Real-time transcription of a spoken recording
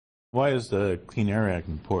Why is the Clean Air Act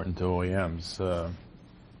important to OEMs?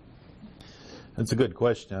 That's a good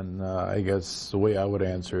question. I guess the way I would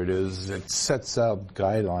answer it is it sets out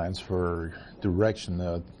guidelines for direction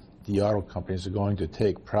that the auto companies are going to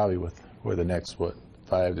take probably for the next,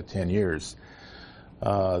 5 to 10 years.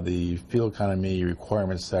 The fuel economy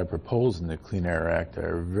requirements that are proposed in the Clean Air Act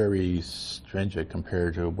are very stringent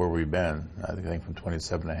compared to where we've been. I think from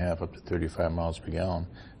 27.5 up to 35 miles per gallon,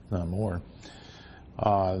 if not more.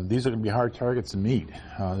 These are going to be hard targets to meet.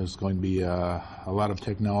 There's going to be a lot of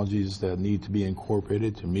technologies that need to be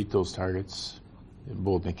incorporated to meet those targets,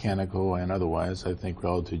 both mechanical and otherwise. I think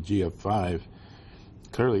relative to GF5,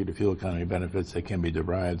 clearly the fuel economy benefits that can be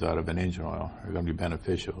derived out of an engine oil are going to be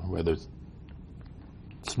beneficial, whether it's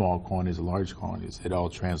small quantities or large quantities. It all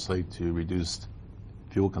translates to reduced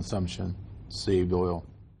fuel consumption, saved oil,